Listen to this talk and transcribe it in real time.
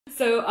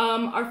So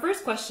our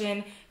first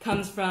question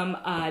comes from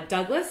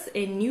Douglas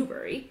in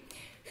Newbury,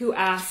 who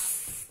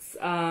asks,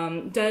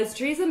 does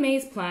Theresa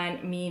May's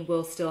plan mean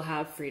we'll still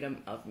have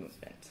freedom of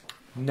movement?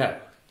 No.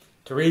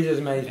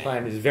 Theresa May's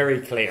plan is very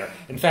clear.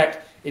 In fact,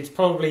 it's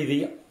probably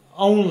the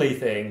only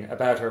thing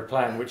about her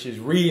plan which is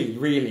really,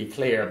 really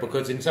clear,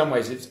 because in some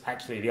ways it's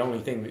actually the only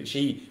thing that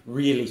she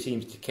really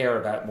seems to care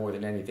about more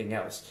than anything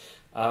else.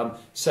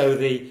 So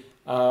the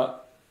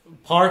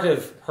part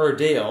of her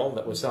deal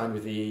that was signed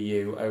with the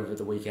EU over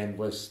the weekend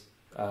was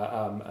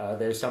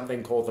there's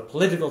something called the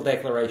Political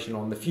Declaration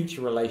on the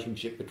Future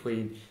Relationship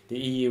between the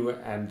EU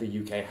and the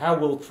UK, how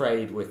we'll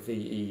trade with the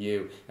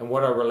EU and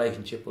what our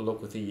relationship will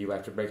look with the EU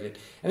after Brexit.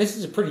 And this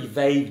is a pretty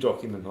vague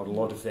document on a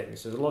lot of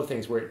things. There's a lot of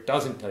things where it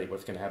doesn't tell you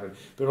what's going to happen,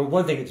 but on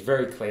one thing it's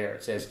very clear.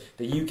 It says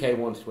the UK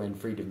wants to end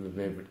freedom of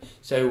movement.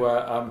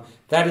 So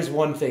that is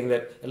one thing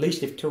that, at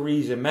least if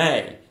Theresa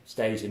May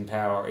stays in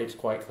power, it's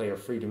quite clear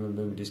freedom of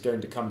movement is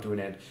going to come to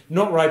an end.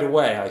 Not right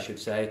away, I should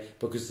say,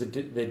 because the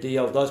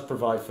deal does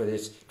provide for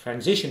this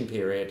transition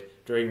period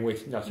during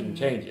which nothing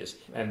changes,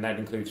 and that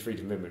includes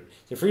freedom of movement.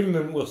 So freedom of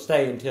movement will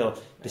stay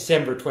until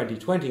December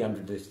 2020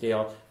 under this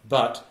deal,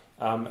 but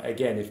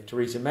again, if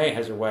Theresa May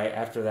has her way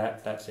after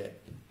that, that's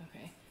it.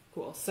 Okay,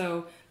 cool.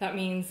 So that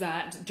means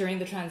that during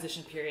the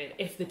transition period,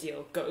 if the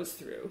deal goes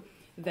through,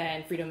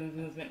 then freedom of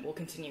movement will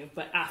continue,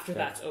 but after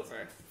that's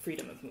over,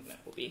 freedom of movement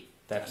will be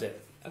That's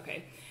it.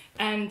 Okay.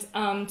 And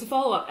to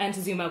follow up and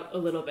to zoom out a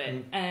little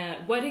bit,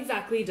 what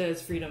exactly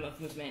does freedom of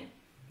movement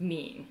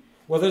mean?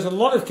 Well, there's a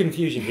lot of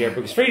confusion here,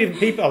 because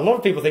a lot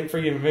of people think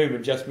freedom of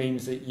movement just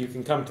means that you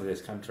can come to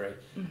this country.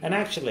 And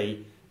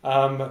actually,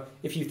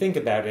 if you think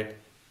about it,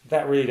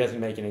 that really doesn't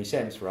make any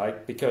sense,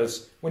 right?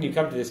 Because when you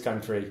come to this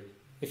country,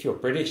 if you're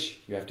British,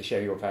 you have to show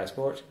your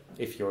passport.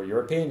 If you're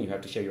European, you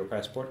have to show your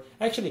passport.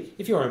 Actually,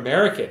 if you're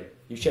American,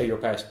 you show your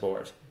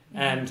passport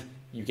and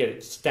you get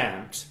it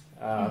stamped.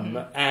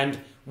 And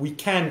we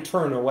can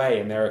turn away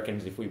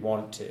Americans if we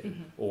want to,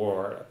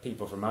 or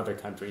people from other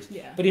countries.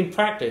 Yeah. But in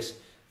practice,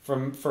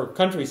 for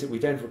countries that we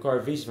don't require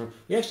visas from,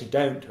 we actually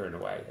don't turn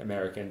away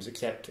Americans,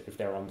 except if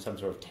they're on some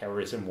sort of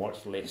terrorism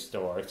watch list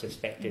or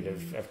suspected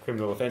of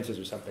criminal offences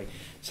or something.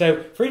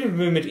 So freedom of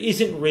movement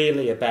isn't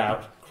really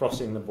about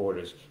crossing the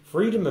borders.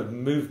 Freedom of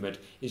movement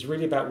is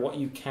really about what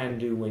you can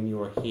do when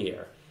you're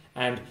here.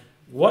 And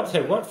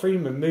what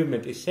freedom of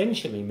movement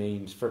essentially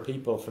means for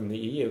people from the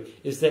EU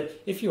is that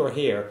if you're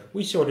here,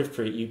 we sort of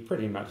treat you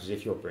pretty much as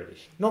if you're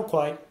British. Not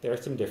quite. There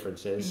are some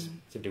differences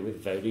to do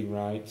with voting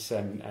rights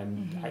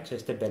and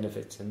access to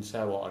benefits and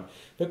so on.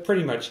 But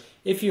pretty much,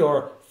 if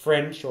you're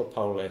French or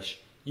Polish,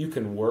 you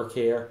can work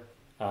here.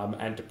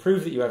 And to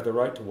prove that you have the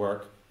right to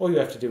work, all you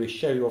have to do is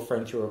show your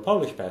French or a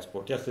Polish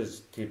passport. Just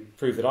as to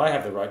prove that I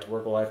have the right to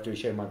work, all I have to do is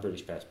show my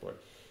British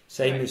passport.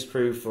 Same is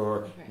true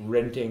for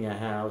renting a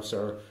house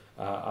or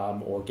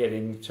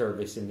getting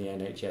service in the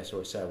NHS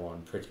or so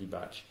on, pretty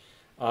much.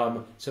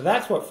 So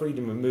that's what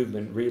freedom of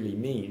movement really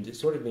means. It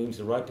sort of means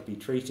the right to be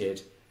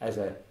treated as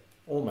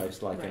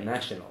almost like a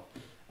national.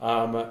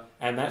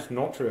 And that's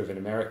not true of an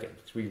American.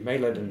 Because we may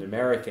let an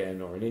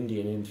American or an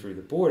Indian in through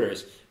the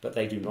borders, but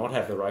they do not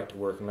have the right to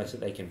work unless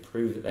they can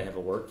prove that they have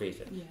a work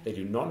visa. Yeah. They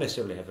do not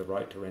necessarily have the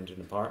right to rent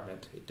an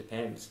apartment. It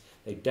depends.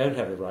 They don't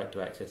have the right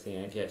to access the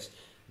NHS.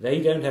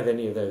 They don't have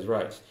any of those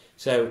rights.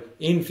 So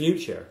in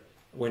future,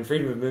 when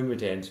freedom of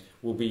movement ends,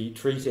 we'll be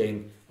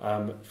treating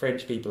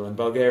French people and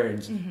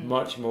Bulgarians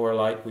much more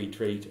like we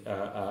treat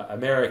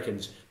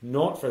Americans,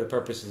 not for the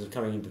purposes of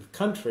coming into the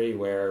country,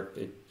 where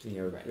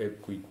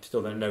we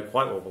still don't know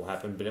quite what will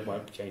happen, but it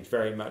won't change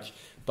very much,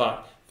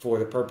 but for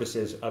the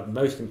purposes of,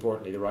 most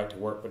importantly, the right to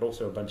work, but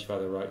also a bunch of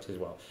other rights as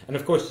well. And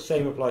of course, the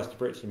same applies to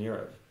Brits in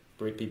Europe,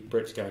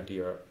 Brits going to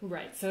Europe.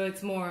 Right, so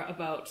it's more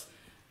about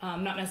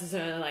not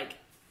necessarily like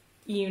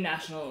EU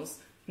nationals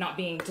not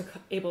being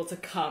able to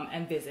come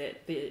and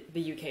visit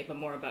the UK, but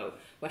more about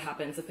what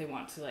happens if they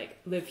want to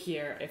live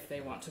here, if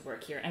they want to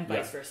work here, and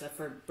vice versa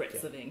for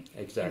Brits living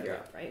in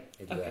Europe, right?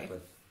 Exactly. Okay,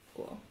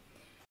 cool.